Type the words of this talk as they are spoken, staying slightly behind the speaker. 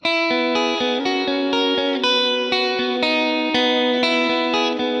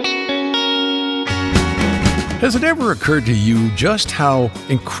Has it ever occurred to you just how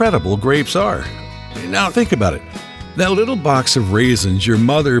incredible grapes are? Now think about it. That little box of raisins your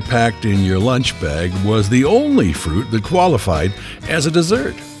mother packed in your lunch bag was the only fruit that qualified as a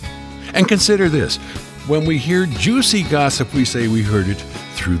dessert. And consider this. When we hear juicy gossip, we say we heard it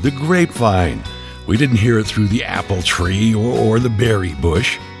through the grapevine. We didn't hear it through the apple tree or the berry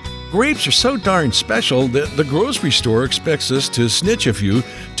bush. Grapes are so darn special that the grocery store expects us to snitch a few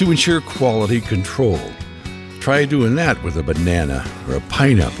to ensure quality control. Try doing that with a banana or a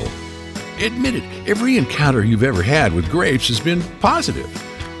pineapple. Admit it, every encounter you've ever had with grapes has been positive.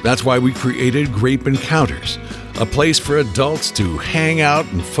 That's why we created Grape Encounters, a place for adults to hang out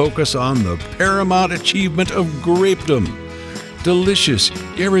and focus on the paramount achievement of grapedom. Delicious,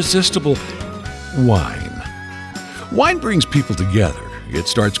 irresistible wine. Wine brings people together. It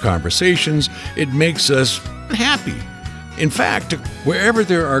starts conversations. It makes us happy. In fact, wherever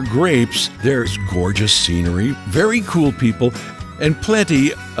there are grapes, there's gorgeous scenery, very cool people, and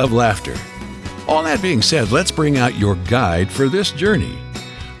plenty of laughter. All that being said, let's bring out your guide for this journey.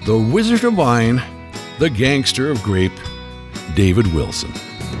 The Wizard of Wine, the Gangster of Grape, David Wilson.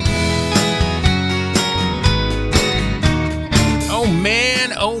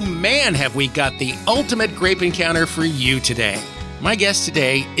 Oh man, have we got the ultimate grape encounter for you today. My guest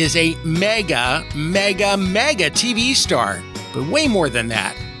today is a mega TV star, but way more than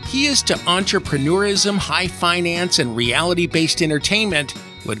that. He is to entrepreneurism, high finance, and reality-based entertainment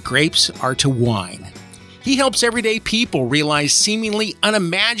what grapes are to wine. He helps everyday people realize seemingly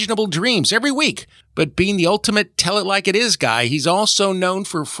unimaginable dreams every week. But being the ultimate tell-it-like-it-is guy, he's also known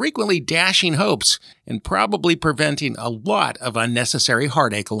for frequently dashing hopes and probably preventing a lot of unnecessary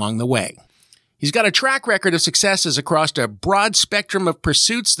heartache along the way. He's got a track record of successes across a broad spectrum of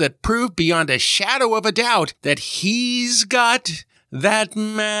pursuits that prove beyond a shadow of a doubt that he's got that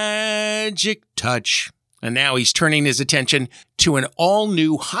magic touch. And now he's turning his attention to an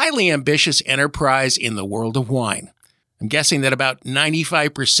all-new, highly ambitious enterprise in the world of wine. I'm guessing that about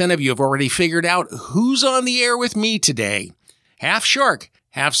 95% of you have already figured out who's on the air with me today. Half shark,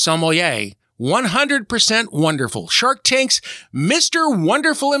 half sommelier, 100% wonderful. Shark Tank's Mr.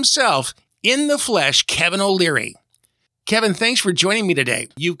 Wonderful himself, in the flesh, Kevin O'Leary. Kevin, thanks for joining me today.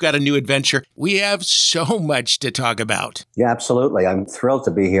 You've got a new adventure. We have so much to talk about. Yeah, absolutely. I'm thrilled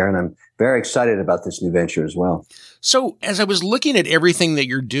to be here, and I'm very excited about this new venture as well. So as I was looking at everything that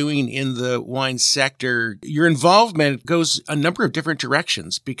you're doing in the wine sector, your involvement goes a number of different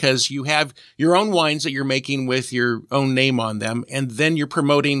directions because you have your own wines that you're making with your own name on them, and then you're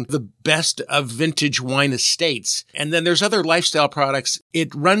promoting the best of vintage wine estates. And then there's other lifestyle products.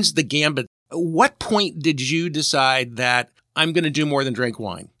 It runs the gambit. What point did you decide that I'm going to do more than drink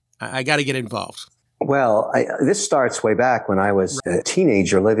wine? I got to get involved. Well, this starts way back when I was a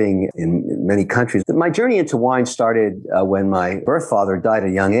teenager living in many countries. My journey into wine started when my birth father died at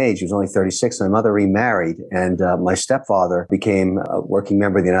a young age. He was only 36. My mother remarried, and my stepfather became a working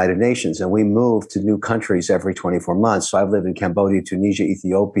member of the United Nations. And we moved to new countries every 24 months. So I've lived in Cambodia, Tunisia,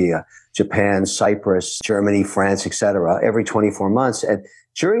 Ethiopia, Japan, Cyprus, Germany, France, etc. every 24 months. And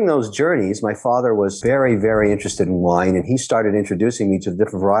during those journeys, my father was very, very interested in wine, and he started introducing me to the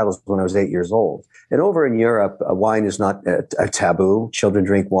different varietals when I was 8 years old. And over in Europe, wine is not a taboo. Children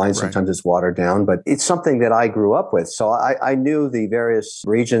drink wine. Sometimes it's watered down, but it's something that I grew up with. So I knew the various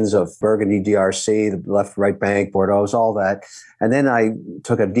regions of Burgundy, DRC, the left, right bank, Bordeaux, all that. And then I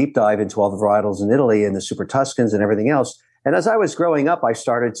took a deep dive into all the varietals in Italy and the Super Tuscans and everything else. And as I was growing up, I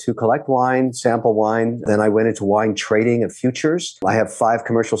started to collect wine, sample wine. Then I went into wine trading of futures. I have 5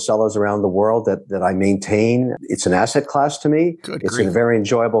 commercial cellars around the world that I maintain. It's an asset class to me. It's a very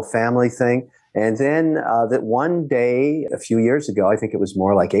enjoyable family thing. And then that one day, a few years ago, I think it was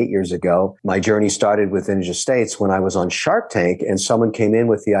more like 8 years ago, my journey started with Vintage Estates when I was on Shark Tank, and someone came in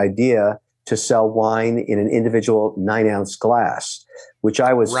with the idea to sell wine in an individual 9-ounce glass, which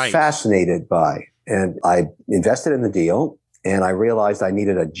I was fascinated by. And I invested in the deal, and I realized I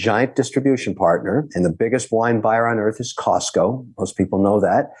needed a giant distribution partner. And the biggest wine buyer on earth is Costco. Most people know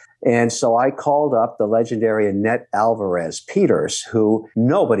that. And so I called up the legendary Annette Alvarez Peters, who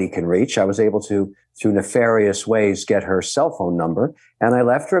nobody can reach. I was able to, through nefarious ways, get her cell phone number. And I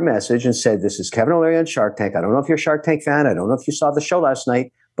left her a message and said, "This is Kevin O'Leary on Shark Tank. I don't know if you're a Shark Tank fan. I don't know if you saw the show last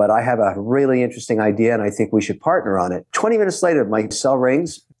night, but I have a really interesting idea, and I think we should partner on it." 20 minutes later, my cell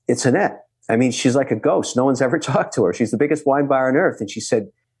rings. It's Annette. I mean, she's like a ghost. No one's ever talked to her. She's the biggest wine buyer on earth. And she said,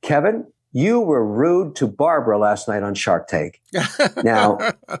 "Kevin, you were rude to Barbara last night on Shark Tank." Now,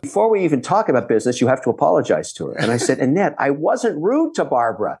 before we even talk about business, you have to apologize to her. And I said, "Annette, I wasn't rude to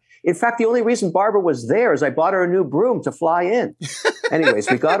Barbara. In fact, the only reason Barbara was there is I bought her a new broom to fly in." Anyways,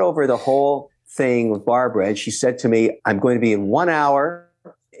 we got over the whole thing with Barbara, and she said to me, I'm going to be in 1 hour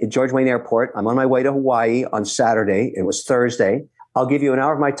at George Wayne Airport. I'm on my way to Hawaii on Saturday. It was Thursday. I'll give you an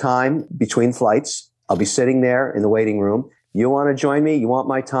hour of my time between flights. I'll be sitting there in the waiting room. You want to join me? You want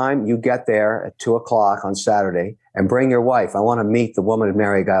my time? You get there at 2:00 on Saturday and bring your wife. I want to meet the woman who'd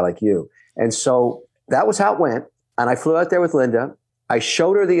marry a guy like you. And so that was how it went. And I flew out there with Linda. I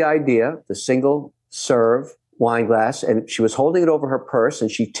showed her the idea, the single serve wine glass, and she was holding it over her purse, and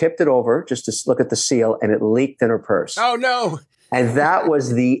she tipped it over just to look at the seal, and it leaked in her purse. Oh, no. And that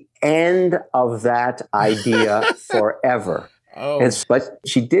was the end of that idea forever. Oh. But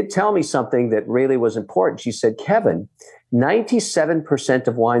she did tell me something that really was important. She said, Kevin, 97%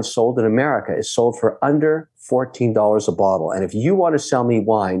 of wine sold in America is sold for under $14 a bottle. And if you want to sell me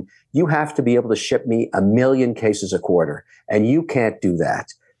wine, you have to be able to ship me 1 million cases a quarter. And you can't do that.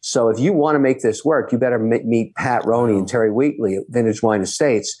 So if you want to make this work, you better meet Pat Roney and Terry Wheatley at Vintage Wine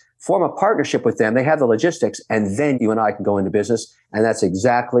Estates, form a partnership with them. They have the logistics, and then you and I can go into business. And that's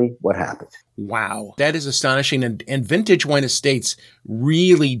exactly what happened. Wow. That is astonishing. And Vintage Wine Estates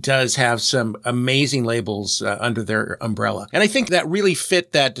really does have some amazing labels under their umbrella. And I think that really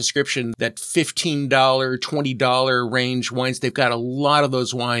fit that description, that $15, $20 range wines. They've got a lot of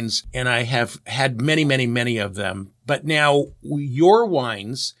those wines, and I have had many, many, many of them. But now your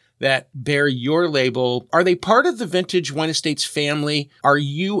wines that bear your label, are they part of the Vintage Wine Estates family? Are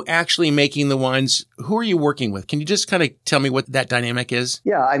you actually making the wines? Who are you working with? Can you just kind of tell me what that dynamic is?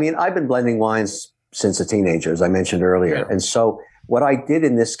 Yeah, I mean, I've been blending wines since a teenager, as I mentioned earlier. Yeah. And so what I did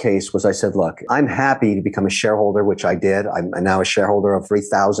in this case was I said, look, I'm happy to become a shareholder, which I did. I'm now a shareholder of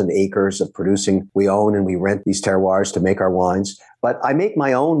 3,000 acres of producing. We own and we rent these terroirs to make our wines. But I make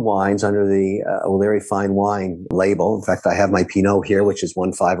my own wines under the O'Leary Fine Wine label. In fact, I have my Pinot here, which has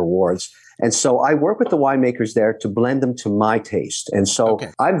won 5 awards. And so I work with the winemakers there to blend them to my taste. And so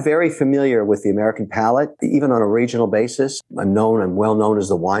I'm very familiar with the American palate, even on a regional basis. I'm well known as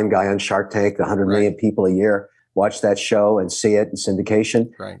the wine guy on Shark Tank. 100 million people a year watch that show and see it in syndication.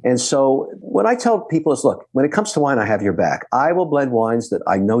 Right. And so what I tell people is, look, when it comes to wine, I have your back. I will blend wines that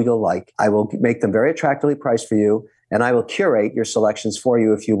I know you'll like. I will make them very attractively priced for you, and I will curate your selections for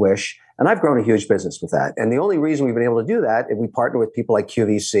you if you wish. And I've grown a huge business with that. And the only reason we've been able to do that is we partner with people like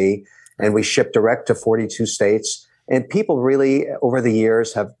QVC, and we ship direct to 42 states. And people really, over the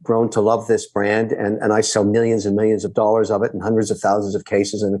years, have grown to love this brand. And I sell millions and millions of dollars of it and hundreds of thousands of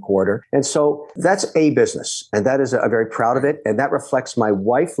cases in a quarter. And so that's a business. And that is, I'm very proud of it. And that reflects my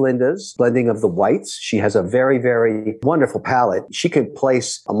wife, Linda's blending of the whites. She has a very, very wonderful palate. She can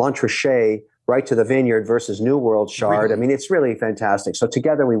place a Montrachet right to the vineyard versus New World Chard. Really? I mean, it's really fantastic. So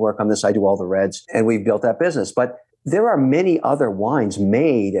together we work on this. I do all the reds, and we've built that business. But there are many other wines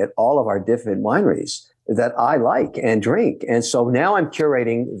made at all of our different wineries that I like and drink. And so now I'm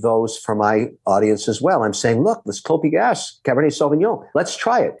curating those for my audience as well. I'm saying, look, this Clos Pegase Cabernet Sauvignon, let's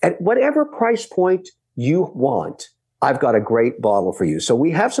try it. At whatever price point you want, I've got a great bottle for you. So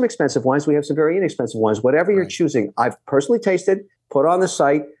we have some expensive wines. We have some very inexpensive wines. Whatever you're choosing, I've personally tasted, put on the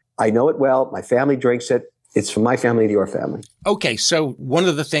site. I know it well. My family drinks it. It's from my family to your family. Okay, so one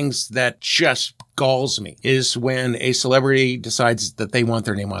of the things that just galls me is when a celebrity decides that they want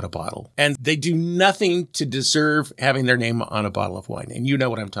their name on a bottle, and they do nothing to deserve having their name on a bottle of wine. And you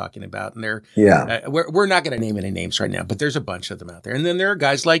know what I'm talking about. And we're not going to name any names right now, but there's a bunch of them out there. And then there are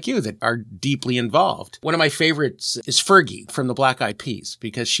guys like you that are deeply involved. One of my favorites is Fergie from the Black Eyed Peas,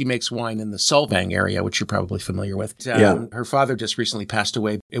 because she makes wine in the Solvang area, which you're probably familiar with. Her father just recently passed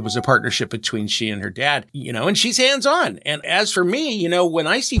away. It was a partnership between she and her dad, and she's hands-on. And as for me, when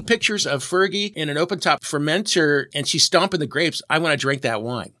I see pictures of Fergie in an open-top fermenter and she's stomping the grapes, I want to drink that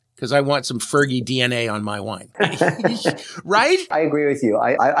wine because I want some Fergie DNA on my wine. Right? I agree with you.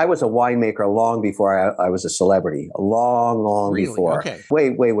 I was a winemaker long before I was a celebrity. Long really? before. Okay.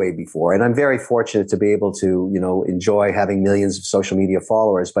 Way before. And I'm very fortunate to be able to, enjoy having millions of social media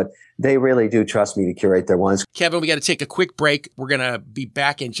followers. But they really do trust me to curate their wines. Kevin, we got to take a quick break. We're going to be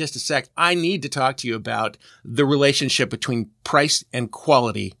back in just a sec. I need to talk to you about the relationship between price and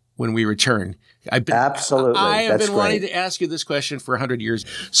quality when we return. Absolutely. I have been wanting great. to ask you this question for 100 years.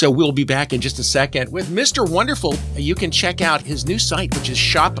 So we'll be back in just a second with Mr. Wonderful. You can check out his new site, which is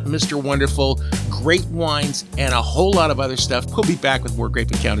Shop Mr. Wonderful. Great wines and a whole lot of other stuff. We'll be back with more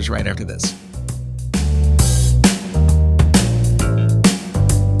Grape Encounters right after this.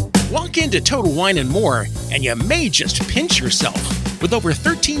 Walk into Total Wine & More, and you may just pinch yourself. With over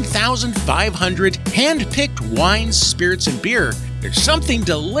 13,500 hand-picked wines, spirits, and beer, there's something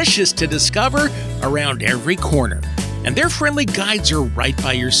delicious to discover around every corner. And their friendly guides are right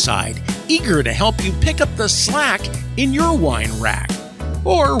by your side, eager to help you pick up the slack in your wine rack.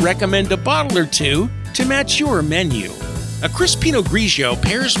 or recommend a bottle or two to match your menu. A crisp Pinot Grigio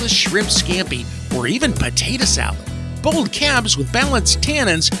pairs with shrimp scampi or even potato salad. Bold cabs with balanced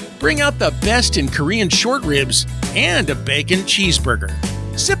tannins bring out the best in Korean short ribs and a bacon cheeseburger.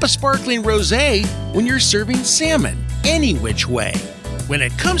 Sip a sparkling rosé when you're serving salmon, any which way. When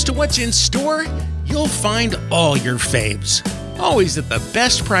it comes to what's in store, you'll find all your faves, always at the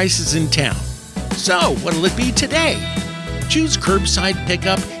best prices in town. So, what'll it be today? Choose curbside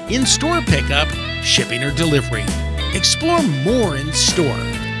pickup, in-store pickup, shipping or delivery. Explore more in store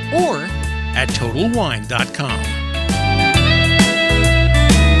or at TotalWine.com.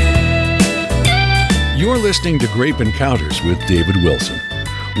 You're listening to Grape Encounters with David Wilson.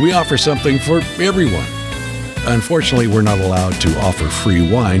 We offer something for everyone. Unfortunately, we're not allowed to offer free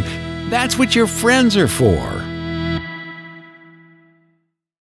wine. That's what your friends are for.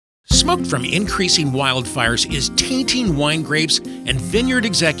 Smoke from increasing wildfires is tainting wine grapes, and vineyard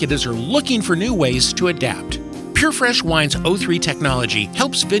executives are looking for new ways to adapt. PureFresh Wine's O3 technology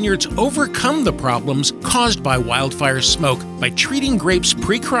helps vineyards overcome the problems caused by wildfire smoke by treating grapes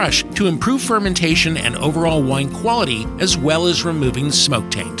pre-crush to improve fermentation and overall wine quality, as well as removing smoke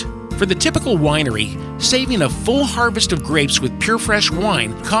taint. For the typical winery, saving a full harvest of grapes with PureFresh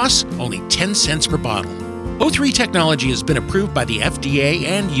Wine costs only 10 cents per bottle. O3 technology has been approved by the FDA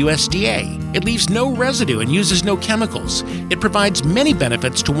and USDA. It leaves no residue and uses no chemicals. It provides many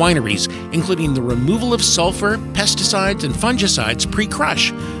benefits to wineries, including the removal of sulfur, pesticides, and fungicides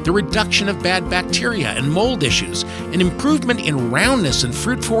pre-crush, the reduction of bad bacteria and mold issues, an improvement in roundness and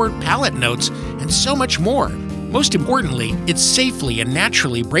fruit-forward palate notes, and so much more. Most importantly, it safely and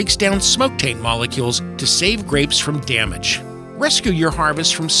naturally breaks down smoke taint molecules to save grapes from damage. Rescue your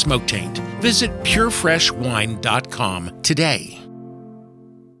harvest from smoke taint. Visit purefreshwine.com today.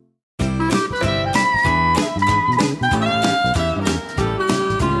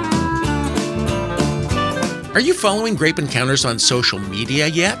 Are you following Grape Encounters on social media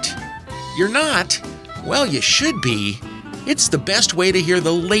yet? You're not? Well, you should be. It's the best way to hear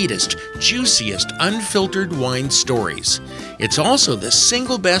the latest, juiciest, unfiltered wine stories. It's also the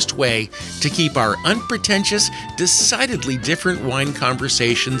single best way to keep our unpretentious, decidedly different wine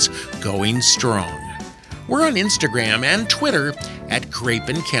conversations going strong. We're on Instagram and Twitter at Grape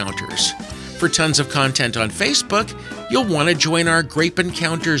Encounters. For tons of content on Facebook, you'll want to join our Grape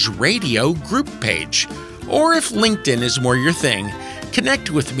Encounters Radio group page. Or if LinkedIn is more your thing,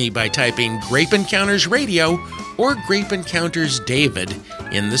 connect with me by typing Grape Encounters Radio or Grape Encounters David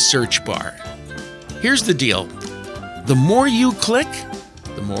in the search bar. Here's the deal. The more you click,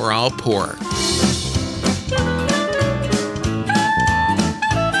 the more I'll pour.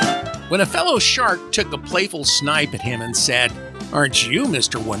 When a fellow shark took a playful snipe at him and said, "Aren't you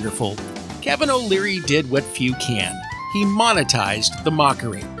Mr. Wonderful?" Kevin O'Leary did what few can. He monetized the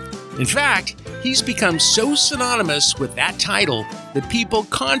mockery. In fact, he's become so synonymous with that title that people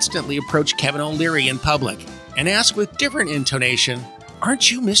constantly approach Kevin O'Leary in public and ask with different intonation,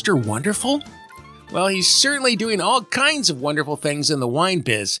 "Aren't you Mr. Wonderful?" Well, he's certainly doing all kinds of wonderful things in the wine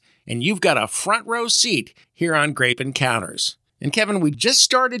biz, and you've got a front row seat here on Grape Encounters. And Kevin, we just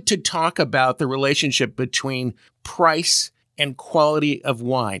started to talk about the relationship between price and quality of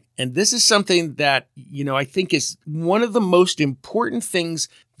wine. And this is something that, I think is one of the most important things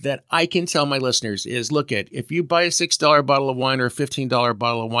that I can tell my listeners is, look at, if you buy a $6 bottle of wine or a $15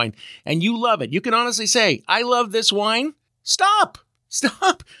 bottle of wine and you love it, you can honestly say, "I love this wine." Stop.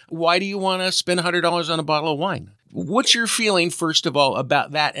 Why do you want to spend $100 on a bottle of wine? What's your feeling, first of all,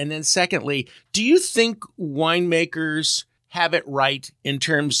 about that? And then secondly, do you think winemakers have it right in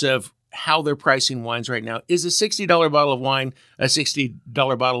terms of how they're pricing wines right now? Is a $60 bottle of wine a $60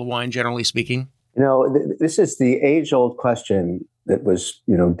 bottle of wine, generally speaking? This is the age-old question that was,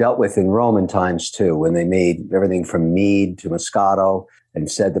 dealt with in Roman times too, when they made everything from mead to Moscato and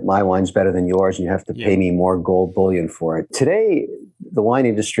said that my wine's better than yours and you have to pay me more gold bullion for it. Today, the wine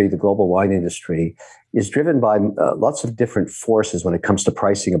industry, the global wine industry, is driven by lots of different forces when it comes to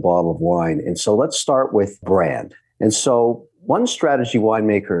pricing a bottle of wine. And so let's start with brand. And so one strategy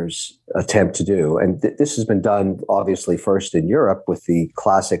winemakers attempt to do, and this has been done obviously first in Europe with the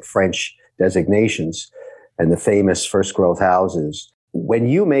classic French designations and the famous first growth houses. When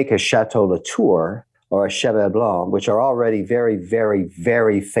you make a Chateau Latour or a Cheval Blanc, which are already very, very,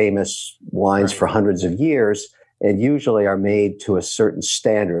 very famous wines for hundreds of years, and usually are made to a certain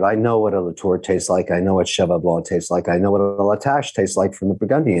standard. I know what a Latour tastes like. I know what Cheval Blanc tastes like. I know what a La Tâche tastes like from the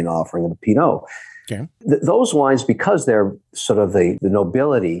Burgundian offering of the Pinot. Okay. Those wines, because they're sort of the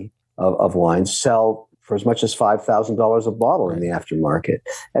nobility of wines, sell for as much as $5,000 a bottle in the aftermarket.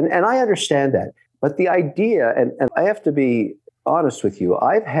 And I understand that. But the idea, and I have to be honest with you.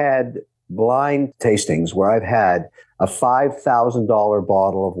 I've had blind tastings where I've had a $5,000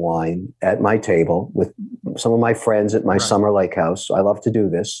 bottle of wine at my table with some of my friends at my summer lake house. I love to do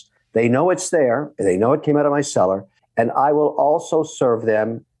this. They know it's there. They know it came out of my cellar. And I will also serve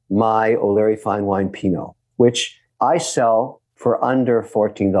them my O'Leary Fine Wine Pinot, which I sell for under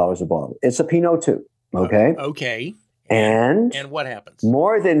 $14 a bottle. It's a Pinot too. Okay. Okay. And what happens?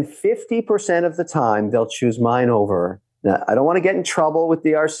 More than 50% of the time, they'll choose mine over. Now, I don't want to get in trouble with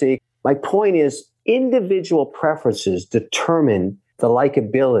DRC. My point is, individual preferences determine the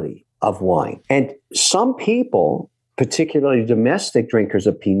likability of wine. And some people, particularly domestic drinkers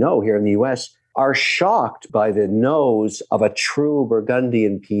of Pinot here in the US, are shocked by the nose of a true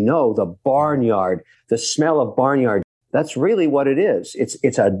Burgundian Pinot, the barnyard, the smell of barnyard. That's really what it is.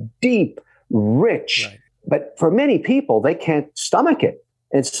 It's a deep, rich, but for many people, they can't stomach it.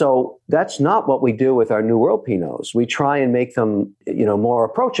 And so that's not what we do with our New World Pinots. We try and make them, more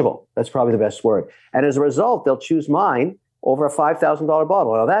approachable. That's probably the best word. And as a result, they'll choose mine over a $5,000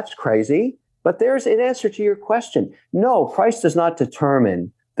 bottle. Now, that's crazy, but there's an answer to your question. No, price does not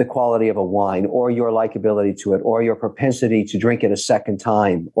determine the quality of a wine or your likability to it or your propensity to drink it a second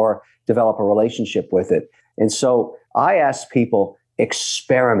time or develop a relationship with it. And so I ask people,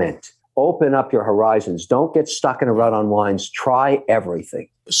 experiment. Open up your horizons. Don't get stuck in a rut on wines. Try everything.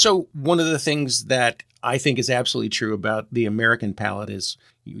 So one of the things that I think is absolutely true about the American palate is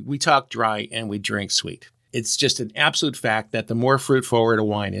we talk dry and we drink sweet. It's just an absolute fact that the more fruit forward a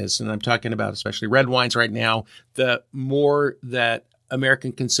wine is, and I'm talking about especially red wines right now, the more that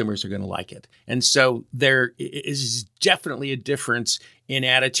American consumers are going to like it. And so there is definitely a difference in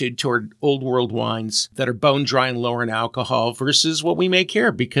attitude toward old world wines that are bone dry and lower in alcohol versus what we make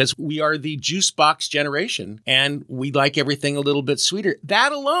here, because we are the juice box generation and we like everything a little bit sweeter.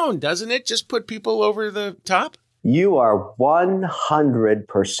 That alone, doesn't it just put people over the top? You are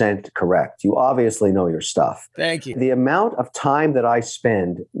 100% correct. You obviously know your stuff. Thank you. The amount of time that I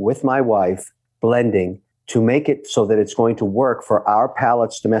spend with my wife blending to make it so that it's going to work for our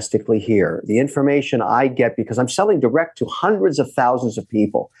palates domestically here. The information I get, because I'm selling direct to hundreds of thousands of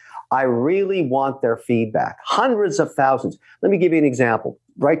people, I really want their feedback. Hundreds of thousands. Let me give you an example,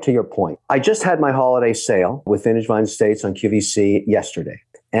 right to your point. I just had my holiday sale with Vintage Wine Estates on QVC yesterday,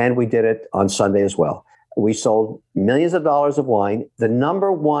 and we did it on Sunday as well. We sold millions of dollars of wine. The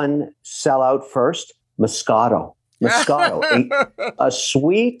number one sellout first, Moscato. Moscato, a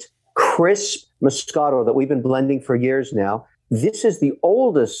sweet, crisp Moscato that we've been blending for years now. This is the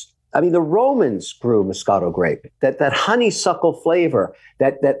oldest. I mean, the Romans grew Moscato grape. That honeysuckle flavor,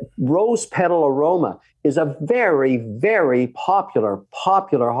 that rose petal aroma is a very, very popular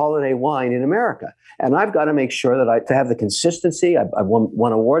holiday wine in America. And I've got to make sure that to have the consistency. I've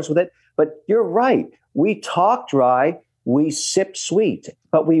won awards with it. But you're right. We talk dry, we sip sweet,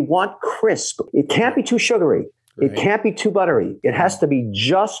 but we want crisp. It can't be too sugary. It can't be too buttery. It has to be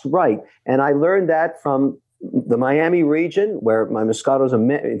just right. And I learned that from the Miami region, where my Moscato's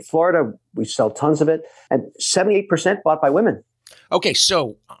in Florida. We sell tons of it. And 78% bought by women. Okay,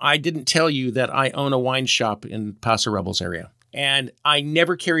 so I didn't tell you that I own a wine shop in Paso Robles area. And I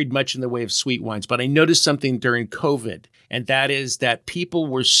never carried much in the way of sweet wines, but I noticed something during COVID, and that is that people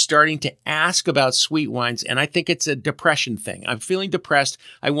were starting to ask about sweet wines, and I think it's a depression thing. I'm feeling depressed.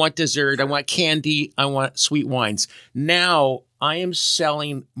 I want dessert. I want candy. I want sweet wines. Now I am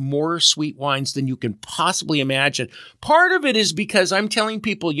selling more sweet wines than you can possibly imagine. Part of it is because I'm telling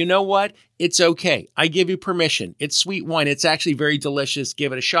people, you know what? It's okay. I give you permission. It's sweet wine. It's actually very delicious.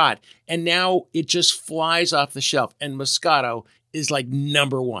 Give it a shot. And now it just flies off the shelf. And Moscato is like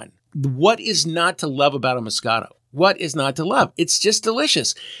number one. What is not to love about a Moscato? What is not to love? It's just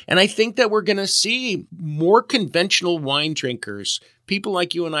delicious. And I think that we're going to see more conventional wine drinkers, people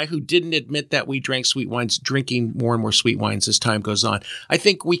like you and I who didn't admit that we drank sweet wines, drinking more and more sweet wines as time goes on. I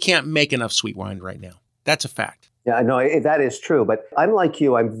think we can't make enough sweet wine right now. That's a fact. Yeah, no, that is true. But I'm like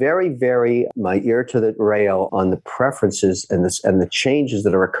you. I'm very, very my ear to the rail on the preferences and the changes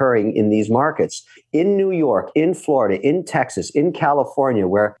that are occurring in these markets. In New York, in Florida, in Texas, in California,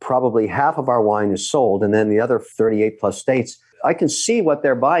 where probably half of our wine is sold, and then the other 38 plus states, I can see what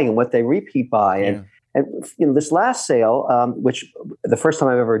they're buying and what they repeat buy. Yeah. And this last sale, which the first time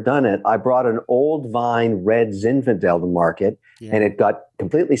I've ever done it, I brought an old vine red Zinfandel to market, and it got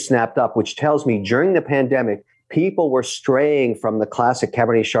completely snapped up, which tells me during the pandemic, people were straying from the classic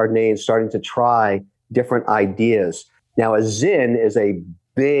Cabernet Chardonnay and starting to try different ideas. Now, a Zin is a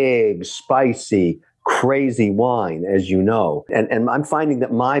big, spicy, crazy wine, as you know. And I'm finding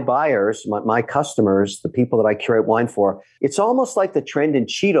that my buyers, my customers, the people that I curate wine for, it's almost like the trend in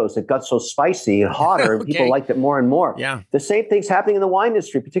Cheetos that got so spicy and hotter, and people liked it more and more. Yeah. The same thing's happening in the wine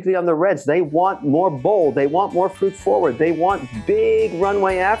industry, particularly on the reds. They want more bold. They want more fruit forward. They want big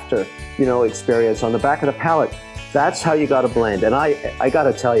runway after, experience on the back of the palate. That's how you got to blend. And I got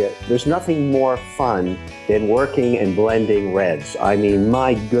to tell you, there's nothing more fun than working and blending reds. I mean,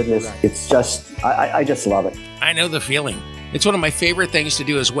 my goodness, right. It's just, I just love it. I know the feeling. It's one of my favorite things to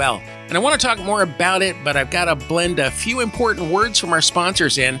do as well. And I want to talk more about it, but I've got to blend a few important words from our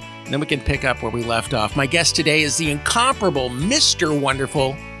sponsors in, and then we can pick up where we left off. My guest today is the incomparable Mr.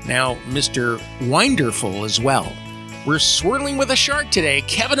 Wonderful, now Mr. Winderful as well. We're swirling with a shark today.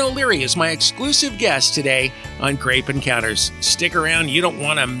 Kevin O'Leary is my exclusive guest today on Grape Encounters. Stick around. You don't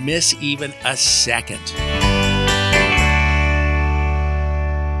want to miss even a second.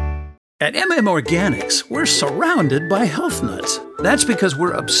 At Organics, we're surrounded by health nuts. That's because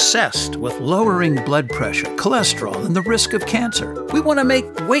we're obsessed with lowering blood pressure, cholesterol, and the risk of cancer. We want to make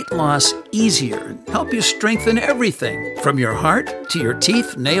weight loss easier and help you strengthen everything, from your heart to your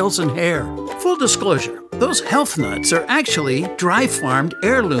teeth, nails, and hair. Full disclosure, those health nuts are actually dry-farmed,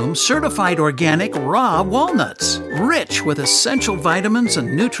 heirloom, certified organic raw walnuts. Rich with essential vitamins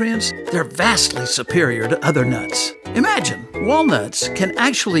and nutrients, they're vastly superior to other nuts. Imagine, walnuts can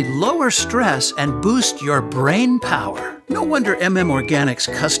actually lower stress and boost your brain power. No wonder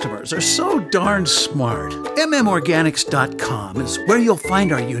Organics customers are so darn smart. Organics.com is where you'll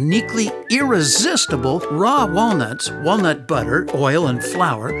find our uniquely irresistible raw walnuts, walnut butter, oil, and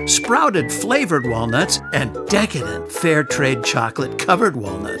flour, sprouted flavored walnuts, and decadent fair trade chocolate covered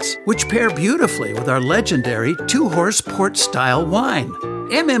walnuts, which pair beautifully with our legendary 2-horse port-style wine.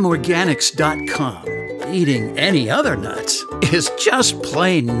 Organics.com. Eating any other nuts is just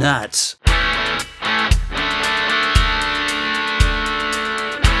plain nuts.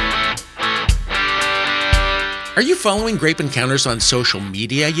 Are you following Grape Encounters on social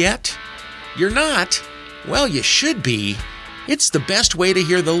media yet? You're not? Well, you should be. It's the best way to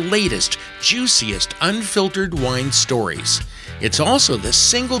hear the latest, juiciest, unfiltered wine stories. It's also the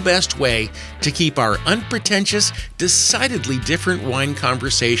single best way to keep our unpretentious, decidedly different wine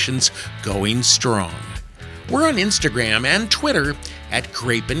conversations going strong. We're on Instagram and Twitter at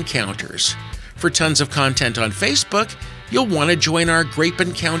Grape Encounters. For tons of content on Facebook, you'll want to join our Grape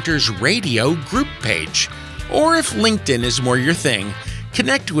Encounters Radio group page. Or if LinkedIn is more your thing,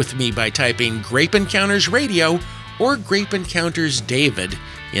 connect with me by typing Grape Encounters Radio or Grape Encounters David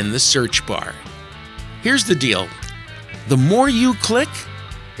in the search bar. Here's the deal. The more you click,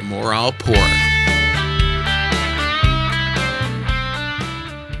 the more I'll pour.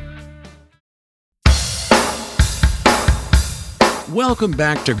 Welcome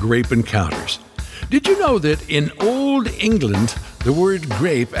back to Grape Encounters. Did you know that in Old England, the word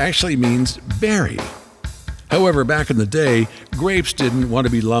grape actually means berry? However, back in the day, grapes didn't want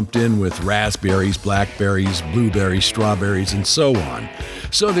to be lumped in with raspberries, blackberries, blueberries, strawberries, and so on.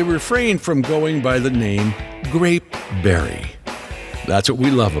 So they refrained from going by the name grapeberry. That's what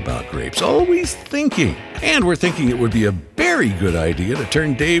we love about grapes, always thinking. And we're thinking it would be a very good idea to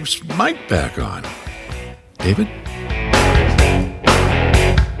turn Dave's mic back on. David?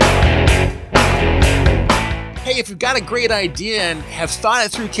 Hey, if you've got a great idea and have thought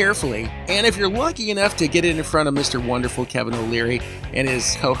it through carefully, and if you're lucky enough to get it in front of Mr. Wonderful Kevin O'Leary and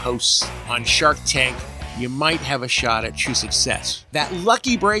his co-hosts on Shark Tank, you might have a shot at true success. That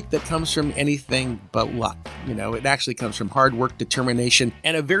lucky break that comes from anything but luck. It actually comes from hard work, determination,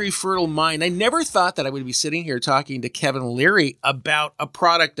 and a very fertile mind. I never thought that I would be sitting here talking to Kevin O'Leary about a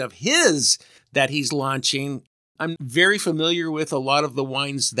product of his that he's launching. I'm very familiar with a lot of the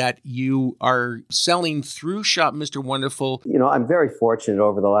wines that you are selling through Shop Mr. Wonderful. I'm very fortunate.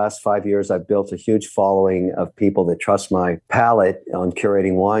 Over the last 5 years, I've built a huge following of people that trust my palate on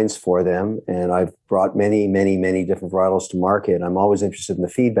curating wines for them. And I've brought many, many, many different varietals to market. I'm always interested in the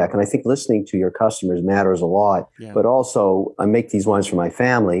feedback. And I think listening to your customers matters a lot. Yeah. But also, I make these wines for my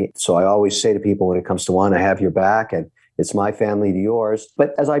family. So I always say to people when it comes to wine, I have your back. And it's my family to yours.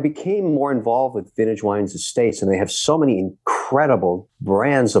 But as I became more involved with Vintage Wines Estates, and they have so many incredible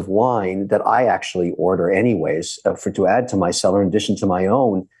brands of wine that I actually order anyways to add to my cellar in addition to my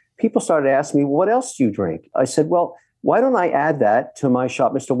own, people started asking me, what else do you drink? I said, well, why don't I add that to my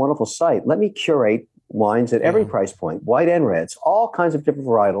Shop Mr. Wonderful site? Let me curate wines at every price point, white and reds, all kinds of different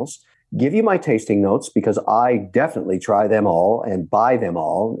varietals. Give you my tasting notes because I definitely try them all and buy them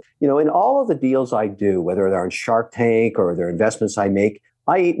all. In all of the deals I do, whether they're on Shark Tank or they're investments I make,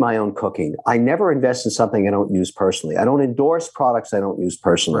 I eat my own cooking. I never invest in something I don't use personally. I don't endorse products I don't use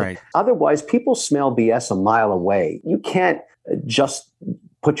personally. Right. Otherwise, people smell BS a mile away. You can't just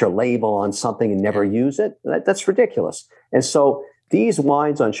put your label on something and never use it. That's ridiculous. And so these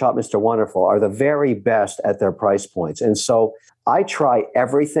wines on Shop Mr. Wonderful are the very best at their price points. And so I try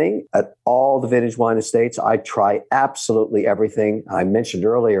everything at all the vintage wine estates. I try absolutely everything. I mentioned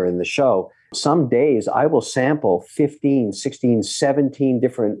earlier in the show, some days I will sample 15, 16, 17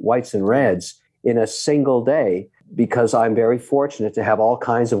 different whites and reds in a single day because I'm very fortunate to have all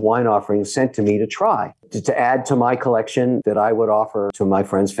kinds of wine offerings sent to me to try, to add to my collection that I would offer to my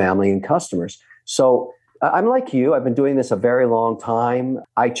friends, family, and customers. So I'm like you. I've been doing this a very long time.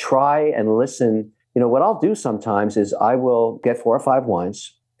 I try and listen. What I'll do sometimes is I will get 4 or 5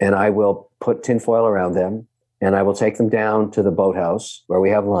 wines and I will put tinfoil around them and I will take them down to the boathouse where we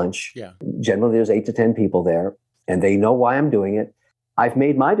have lunch. Yeah. Generally, there's 8 to 10 people there and they know why I'm doing it. I've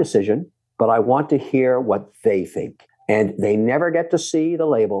made my decision, but I want to hear what they think. And they never get to see the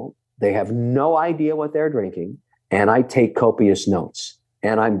label. They have no idea what they're drinking. And I take copious notes.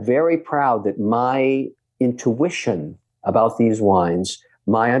 And I'm very proud that my intuition about these wines,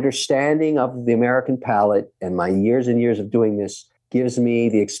 my understanding of the American palate, and my years and years of doing this gives me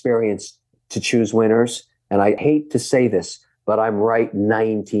the experience to choose winners. And I hate to say this, but I'm right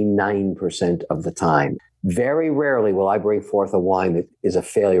 99% of the time. Very rarely will I bring forth a wine that is a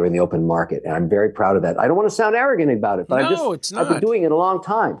failure in the open market. And I'm very proud of that. I don't want to sound arrogant about it, but I've been doing it a long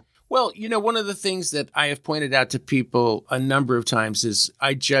time. Well, one of the things that I have pointed out to people a number of times is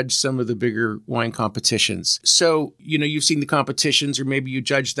I judge some of the bigger wine competitions. So, you've seen the competitions, or maybe you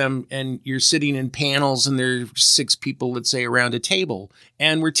judge them and you're sitting in panels and there's 6 people, let's say, around a table,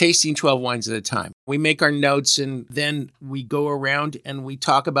 and we're tasting 12 wines at a time. We make our notes and then we go around and we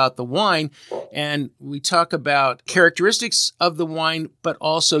talk about the wine and we talk about characteristics of the wine, but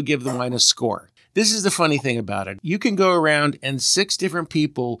also give the wine a score. This is the funny thing about it. You can go around and 6 different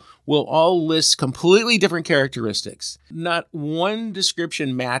people will all list completely different characteristics. Not one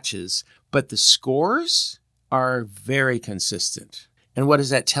description matches, but the scores are very consistent. And what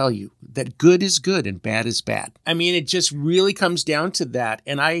does that tell you? That good is good and bad is bad. I mean, it just really comes down to that.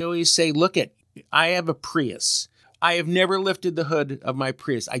 And I always say, I have a Prius. I have never lifted the hood of my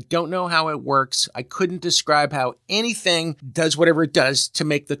Prius. I don't know how it works. I couldn't describe how anything does whatever it does to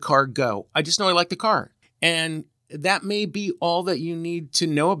make the car go. I just know I like the car. And that may be all that you need to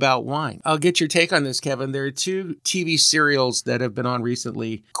know about wine. I'll get your take on this, Kevin. There are 2 TV serials that have been on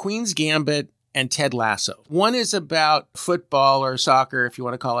recently, Queen's Gambit and Ted Lasso. One is about football or soccer, if you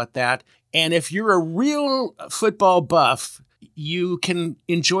want to call it that. And if you're a real football buff, you can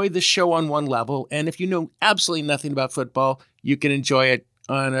enjoy the show on one level. And if you know absolutely nothing about football, you can enjoy it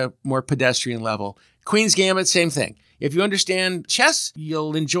on a more pedestrian level. Queen's Gambit, same thing. If you understand chess,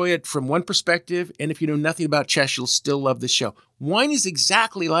 you'll enjoy it from one perspective. And if you know nothing about chess, you'll still love the show. Wine is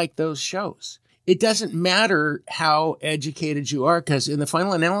exactly like those shows. It doesn't matter how educated you are, because in the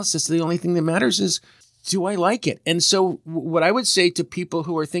final analysis, the only thing that matters is, do I like it? And so what I would say to people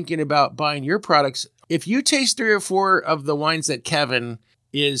who are thinking about buying your products, if you taste 3 or 4 of the wines that Kevin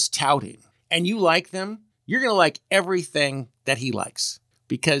is touting and you like them, you're going to like everything that he likes,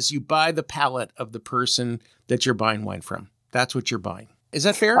 because you buy the palate of the person that you're buying wine from. That's what you're buying. Is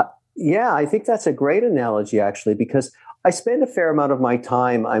that fair? Yeah, I think that's a great analogy, actually, because I spend a fair amount of my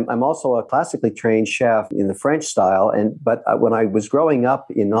time. I'm also a classically trained chef in the French style. But when I was growing up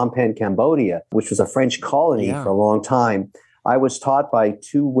in Phnom Penh, Cambodia, which was a French colony for a long time, I was taught by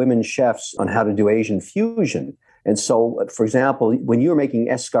 2 women chefs on how to do Asian fusion. And so, for example, when you're making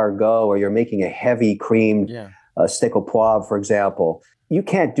escargot or you're making a heavy creamed steak au poivre, for example, you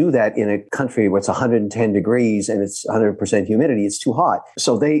can't do that in a country where it's 110 degrees and it's 100% humidity. It's too hot.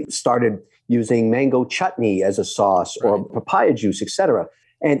 So they started using mango chutney as a sauce or papaya juice, etc.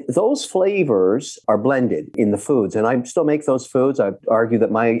 And those flavors are blended in the foods. And I still make those foods. I argue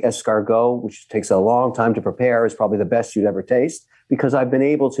that my escargot, which takes a long time to prepare, is probably the best you'd ever taste, because I've been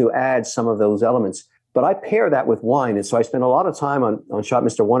able to add some of those elements. But I pair that with wine. And so I spend a lot of time on Shop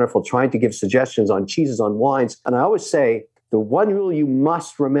Mr. Wonderful trying to give suggestions on cheeses, on wines. And I always say, the one rule you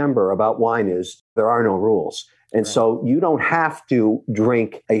must remember about wine is there are no rules. And so you don't have to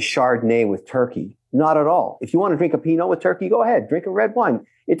drink a Chardonnay with turkey. Not at all. If you want to drink a Pinot with turkey, go ahead, drink a red wine.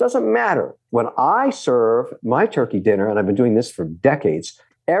 It doesn't matter. When I serve my turkey dinner, and I've been doing this for decades,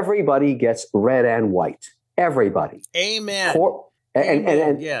 everybody gets red and white. Everybody. Amen.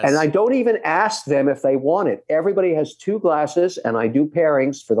 And I don't even ask them if they want it. Everybody has 2 glasses, and I do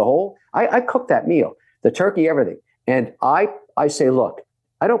pairings for the whole. I cook that meal, the turkey, everything. And I say, look,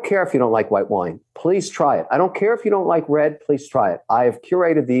 I don't care if you don't like white wine. Please try it. I don't care if you don't like red. Please try it. I have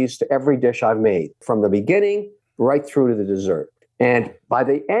curated these to every dish I've made, from the beginning right through to the dessert. And by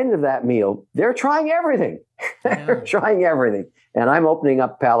the end of that meal, they're trying everything. They're trying everything. And I'm opening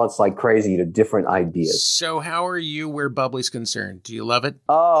up palates like crazy to different ideas. So how are you where bubbly's concerned? Do you love it?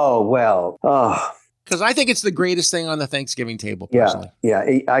 Oh, well. Because I think it's the greatest thing on the Thanksgiving table, personally. Yeah,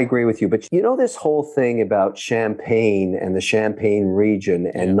 I agree with you. But you know this whole thing about Champagne and the Champagne region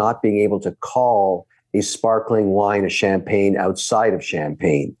and not being able to call a sparkling wine a champagne outside of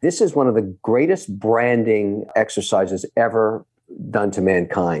Champagne. This is one of the greatest branding exercises ever done to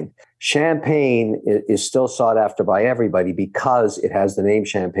mankind. Champagne is still sought after by everybody because it has the name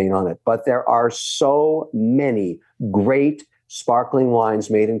Champagne on it. But there are so many great sparkling wines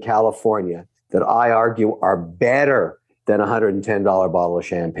made in California that I argue are better than a $110 bottle of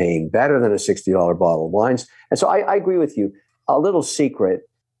champagne, better than a $60 bottle of wines. And so I agree with you. A little secret,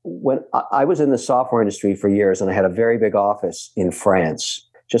 when I was in the software industry for years, and I had a very big office in France,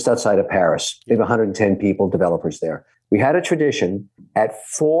 just outside of Paris. We have 110 people, developers there. We had a tradition. At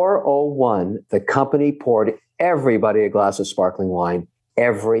 4:01, the company poured everybody a glass of sparkling wine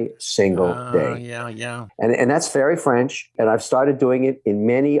every single day. Yeah. And that's very French. And I've started doing it in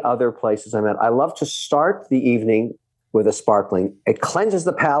many other places I'm at. I love to start the evening with a sparkling. It cleanses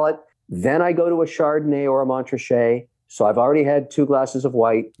the palate. Then I go to a Chardonnay or a Montrachet. So I've already had 2 glasses of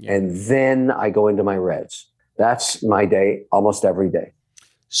white. And then I go into my reds. That's my day almost every day.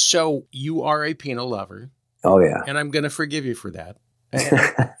 So you are a Pinot lover. Oh, yeah. And I'm going to forgive you for that.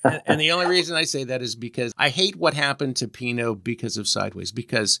 And the only reason I say that is because I hate what happened to Pinot because of Sideways,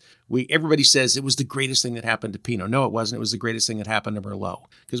 because everybody says it was the greatest thing that happened to Pinot. No, it wasn't. It was the greatest thing that happened to Merlot,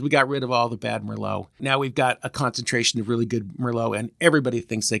 because we got rid of all the bad Merlot. Now we've got a concentration of really good Merlot, and everybody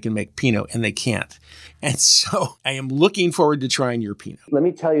thinks they can make Pinot, and they can't. And so I am looking forward to trying your Pinot. Let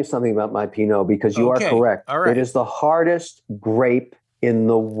me tell you something about my Pinot, because you are correct. All right. It is the hardest grape in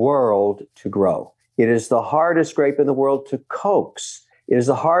the world to grow. It is the hardest grape in the world to coax. It is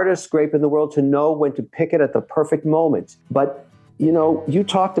the hardest grape in the world to know when to pick it at the perfect moment. But, you know, you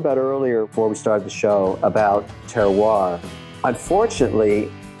talked about earlier before we started the show about terroir.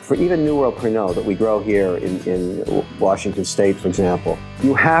 Unfortunately, for even New World Pinot that we grow here in Washington State, for example,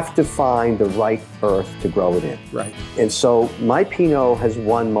 you have to find the right earth to grow it in. Right. And so my Pinot has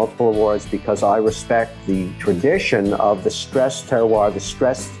won multiple awards because I respect the tradition of the stressed terroir, the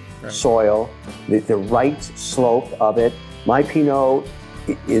stressed soil, the right slope of it. My Pinot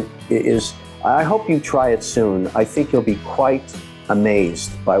is, I hope you try it soon. I think you'll be quite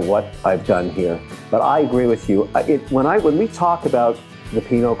amazed by what I've done here. But I agree with you. When we talk about the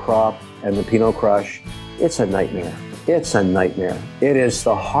Pinot crop and the Pinot Crush, it's a nightmare. It's a nightmare. It is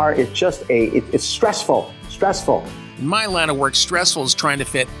the hard, it's stressful. My line of work, stressful, is trying to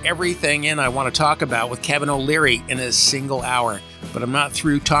fit everything in I want to talk about with Kevin O'Leary in a single hour. But I'm not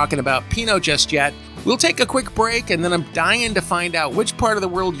through talking about Pinot just yet. We'll take a quick break, and then I'm dying to find out which part of the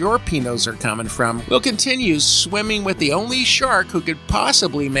world your Pinots are coming from. We'll continue swimming with the only shark who could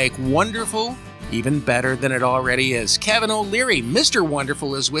possibly make wonderful even better than it already is. Kevin O'Leary, Mr.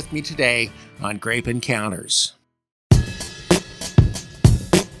 Wonderful, is with me today on Grape Encounters.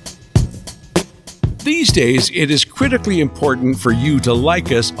 These days, it is critically important for you to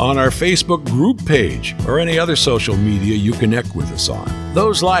like us on our Facebook group page or any other social media you connect with us on.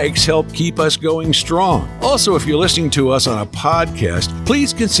 Those likes help keep us going strong. Also, if you're listening to us on a podcast,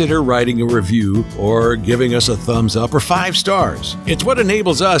 please consider writing a review or giving us a thumbs up or 5 stars. It's what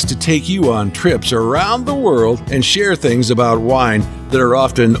enables us to take you on trips around the world and share things about wine that are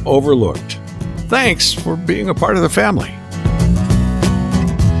often overlooked. Thanks for being a part of the family.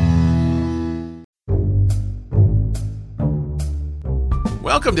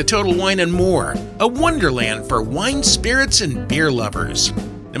 Welcome to Total Wine & More, a wonderland for wine, spirits, and beer lovers.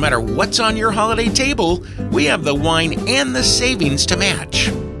 No matter what's on your holiday table, we have the wine and the savings to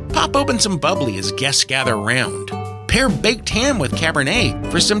match. Pop open some bubbly as guests gather around. Pair baked ham with Cabernet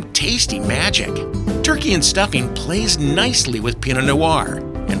for some tasty magic. Turkey and stuffing plays nicely with Pinot Noir.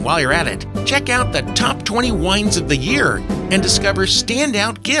 And while you're at it, check out the top 20 wines of the year and discover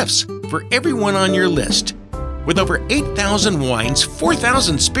standout gifts for everyone on your list. With over 8,000 wines,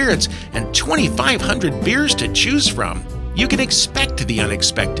 4,000 spirits, and 2,500 beers to choose from, you can expect the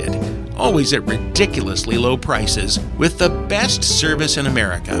unexpected, always at ridiculously low prices, with the best service in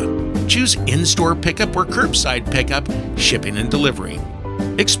America. Choose in-store pickup or curbside pickup, shipping and delivery.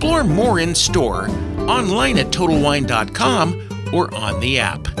 Explore more in-store, online at TotalWine.com, or on the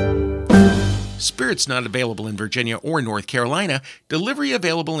app. Spirits not available in Virginia or North Carolina, delivery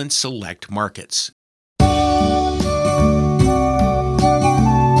available in select markets.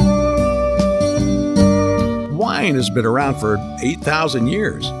 wine has been around for 8,000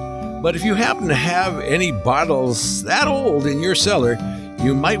 years. But if you happen to have any bottles that old in your cellar,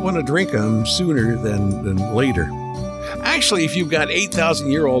 you might want to drink them sooner than later. Actually, if you've got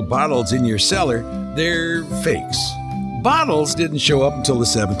 8,000-year-old bottles in your cellar, they're fakes. Bottles didn't show up until the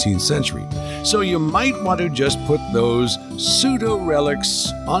 17th century, so you might want to just put those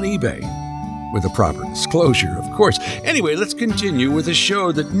pseudo-relics on eBay. With a proper disclosure, of course. Anyway, let's continue with a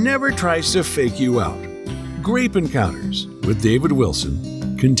show that never tries to fake you out. Grape Encounters with David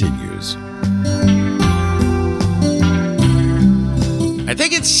Wilson continues. I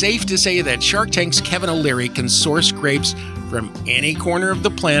think it's safe to say that Shark Tank's Kevin O'Leary can source grapes from any corner of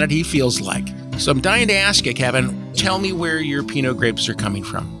the planet he feels like. So I'm dying to ask you, Kevin, tell me where your Pinot grapes are coming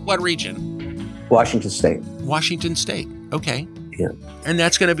from. What region? Washington State. Washington State. Okay. Yeah. And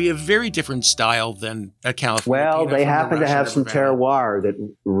that's going to be a very different style than a California Well, Pinot they from happen the to have Russian some River Valley. terroir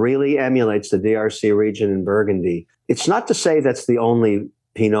that really emulates the DRC region in Burgundy. It's not to say that's the only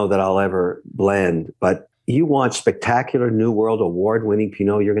Pinot that I'll ever blend, but you want spectacular New World award-winning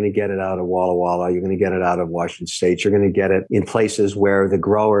Pinot, you're going to get it out of Walla Walla. You're going to get it out of Washington State. You're going to get it in places where the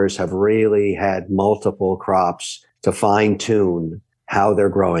growers have really had multiple crops to fine-tune how they're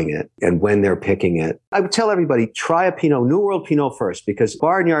growing it and when they're picking it. I would tell everybody, try a Pinot, New World Pinot first, because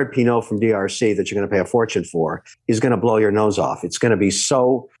Barnyard Pinot from DRC that you're going to pay a fortune for is going to blow your nose off. It's going to be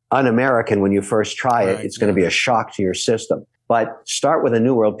so un-American when you first try it. It's going to be a shock to your system. But start with a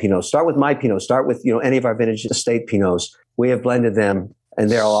New World Pinot. Start with my Pinot. Start with any of our vintage estate Pinots. We have blended them, and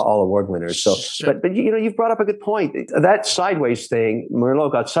they're all award winners. So, Sure. but you've brought up a good point. That sideways thing,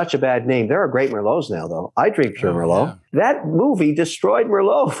 Merlot got such a bad name. There are great Merlots now, though. I drink pure Merlot. Yeah. That movie destroyed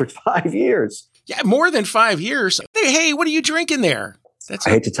Merlot for 5 years. Yeah, more than 5 years. Hey, what are you drinking there? That's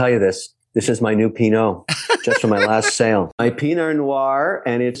I hate to tell you this. This is my new Pinot, just from my last sale. My Pinot Noir,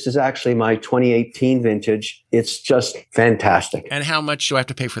 and this is actually my 2018 vintage. It's just fantastic. And how much do I have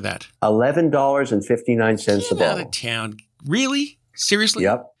to pay for that? $11.59 a Get out bottle. of town. Really? Seriously?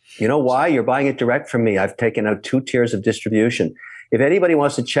 Yep. You know why? You're buying it direct from me. I've taken out 2 tiers of distribution. If anybody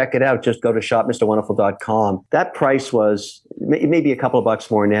wants to check it out, just go to shopmrwonderful.com. That price was maybe a couple of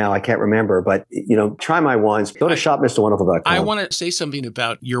bucks more now. I can't remember, but try my wines. Go to shopmrwonderful.com. I want to say something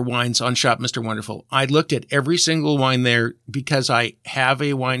about your wines on Shop Mr. Wonderful. I looked at every single wine there because I have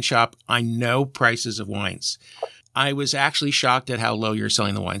a wine shop. I know prices of wines. I was actually shocked at how low you're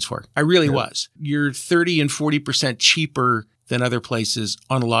selling the wines for. I really was. You're 30 and 40% cheaper than other places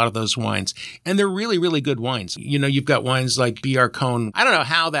on a lot of those wines. And they're really, really good wines. You've got wines like B.R. Cohn. I don't know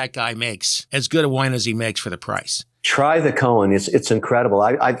how that guy makes as good a wine as he makes for the price. Try the Cohen. It's incredible.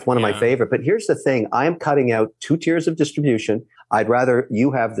 It's one of my favorite. But here's the thing. I am cutting out 2 tiers of distribution. I'd rather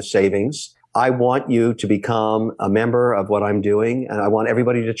you have the savings. I want you to become a member of what I'm doing, and I want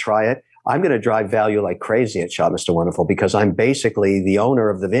everybody to try it. I'm going to drive value like crazy at Shop Mr. Wonderful because I'm basically the owner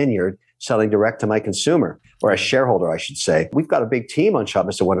of the vineyard selling direct to my consumer, or a shareholder, I should say. We've got a big team on Shop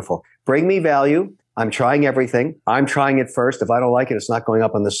Mr. Wonderful. Bring me value. I'm trying everything. I'm trying it first. If I don't like it, it's not going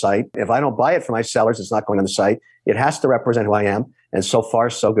up on the site. If I don't buy it from my sellers, it's not going on the site. It has to represent who I am. And so far,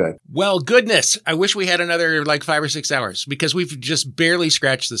 so good. Well, goodness. I wish we had another 5 or 6 hours because we've just barely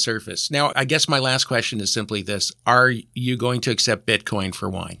scratched the surface. Now, I guess my last question is simply this. Are you going to accept Bitcoin for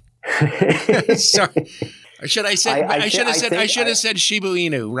wine? Sorry. Or should I say? I should have said Shiba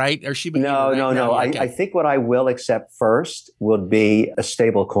Inu, right? Or Shiba Inu. No. Okay. I think what I will accept first would be a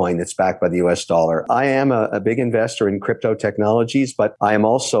stable coin that's backed by the US dollar. I am a big investor in crypto technologies, but I am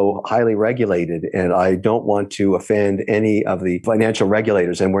also highly regulated, and I don't want to offend any of the financial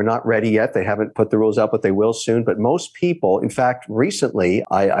regulators. And we're not ready yet. They haven't put the rules out, but they will soon. But most people, in fact, recently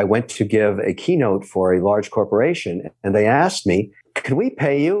I went to give a keynote for a large corporation, and they asked me, "Can we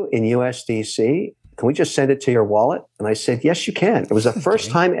pay you in USDC? Can we just send it to your wallet?" And I said, yes, you can. It was the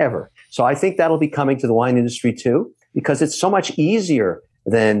first time ever. So I think that'll be coming to the wine industry too, because it's so much easier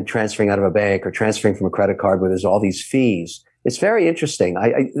than transferring out of a bank or transferring from a credit card where there's all these fees. It's very interesting.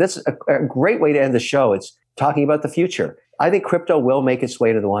 That's a great way to end the show. It's talking about the future. I think crypto will make its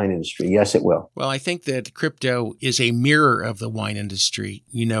way to the wine industry. Yes, it will. Well, I think that crypto is a mirror of the wine industry.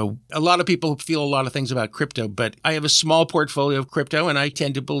 A lot of people feel a lot of things about crypto, but I have a small portfolio of crypto, and I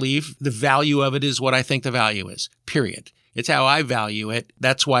tend to believe the value of it is what I think the value is, period. It's how I value it.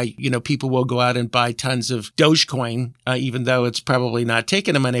 That's why, people will go out and buy tons of Dogecoin, even though it's probably not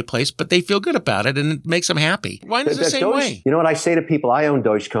taking them any place, but they feel good about it and it makes them happy. Wine is the same way. You know what I say to people? I own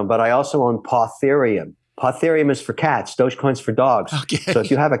Dogecoin, but I also own Potherium. Potherium is for cats. Dogecoin's for dogs. Okay. So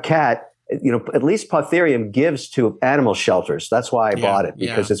if you have a cat at least Potherium gives to animal shelters. That's why I bought it,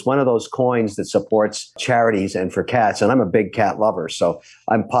 because it's one of those coins that supports charities and for cats. And I'm a big cat lover. So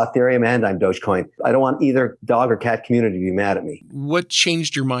I'm Potherium and I'm Dogecoin. I don't want either dog or cat community to be mad at me. What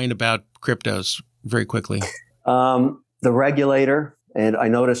changed your mind about cryptos very quickly? The regulator. And I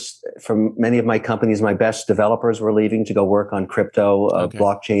noticed from many of my companies, my best developers were leaving to go work on crypto,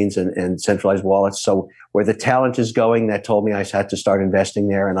 blockchains and centralized wallets. So where the talent is going, that told me I had to start investing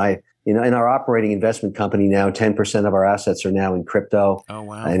there. And in our operating investment company now, 10% of our assets are now in crypto. Oh,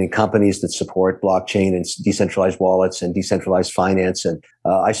 wow. And in companies that support blockchain and decentralized wallets and decentralized finance. And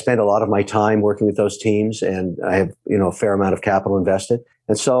I spend a lot of my time working with those teams, and I have, a fair amount of capital invested.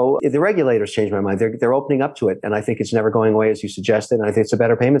 And so the regulators changed my mind. They're opening up to it. And I think it's never going away, as you suggested. And I think it's a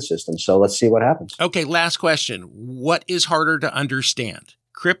better payment system. So let's see what happens. Okay, last question. What is harder to understand,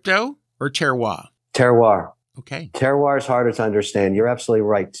 crypto or terroir? Terroir. Okay. Terroir is harder to understand. You're absolutely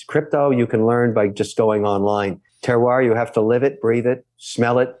right. Crypto, you can learn by just going online. Terroir, you have to live it, breathe it,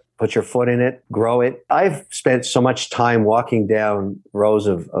 smell it, put your foot in it, grow it. I've spent so much time walking down rows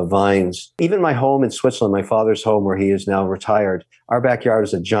of vines. Even my home in Switzerland, my father's home where he is now retired, our backyard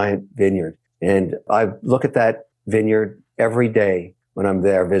is a giant vineyard. And I look at that vineyard every day when I'm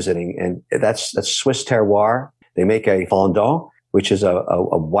there visiting. And that's Swiss terroir. They make a fondant, which is a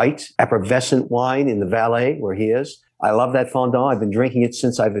white effervescent wine in the Valais where he is. I love that fondant. I've been drinking it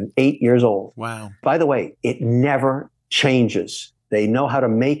since I've been 8 years old. Wow. By the way, it never changes. They know how to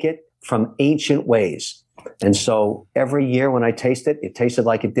make it from ancient ways. And so every year when I taste it, it tasted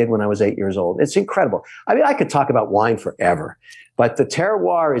like it did when I was 8 years old. It's incredible. I mean, I could talk about wine forever, but the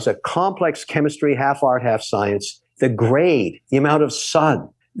terroir is a complex chemistry, half art, half science. The grade, the amount of sun,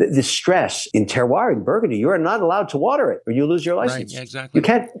 the stress in terroir in Burgundy, you are not allowed to water it or you lose your license. Right, yeah, exactly. You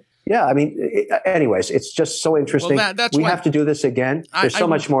can't. Yeah, I mean, anyways, it's just so interesting. Well, we have to do this again. There's so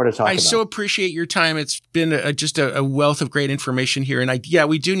much more to talk about. I so appreciate your time. It's been just a wealth of great information here. And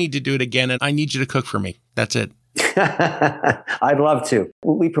we do need to do it again. And I need you to cook for me. That's it. I'd love to.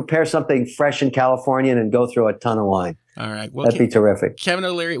 We prepare something fresh and Californian and go through a ton of wine. All right. Well, that'd be terrific. Kevin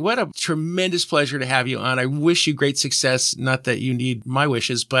O'Leary, what a tremendous pleasure to have you on. I wish you great success. Not that you need my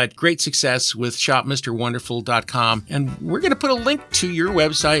wishes, but great success with shopmrwonderful.com. And we're going to put a link to your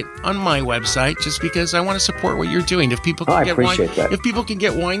website on my website just because I want to support what you're doing. If people can get wine, if people can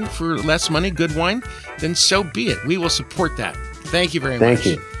get wine for less money, good wine, then so be it. We will support that. Thank you very much.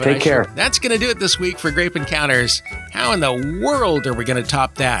 Thank you. Take care. That's going to do it this week for Grape Encounters. How in the world are we going to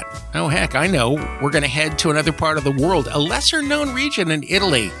top that? Oh, heck, I know. We're going to head to another part of the world, a lesser-known region in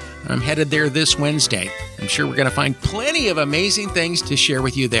Italy. I'm headed there this Wednesday. I'm sure we're going to find plenty of amazing things to share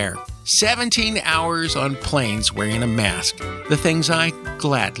with you there. 17 hours on planes wearing a mask. The things I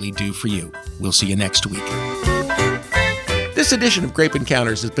gladly do for you. We'll see you next week. This edition of Grape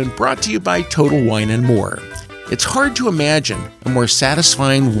Encounters has been brought to you by Total Wine & More. It's hard to imagine a more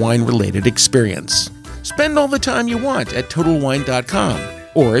satisfying wine-related experience. Spend all the time you want at TotalWine.com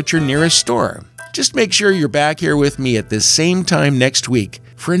or at your nearest store. Just make sure you're back here with me at this same time next week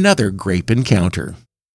for another Grape Encounter.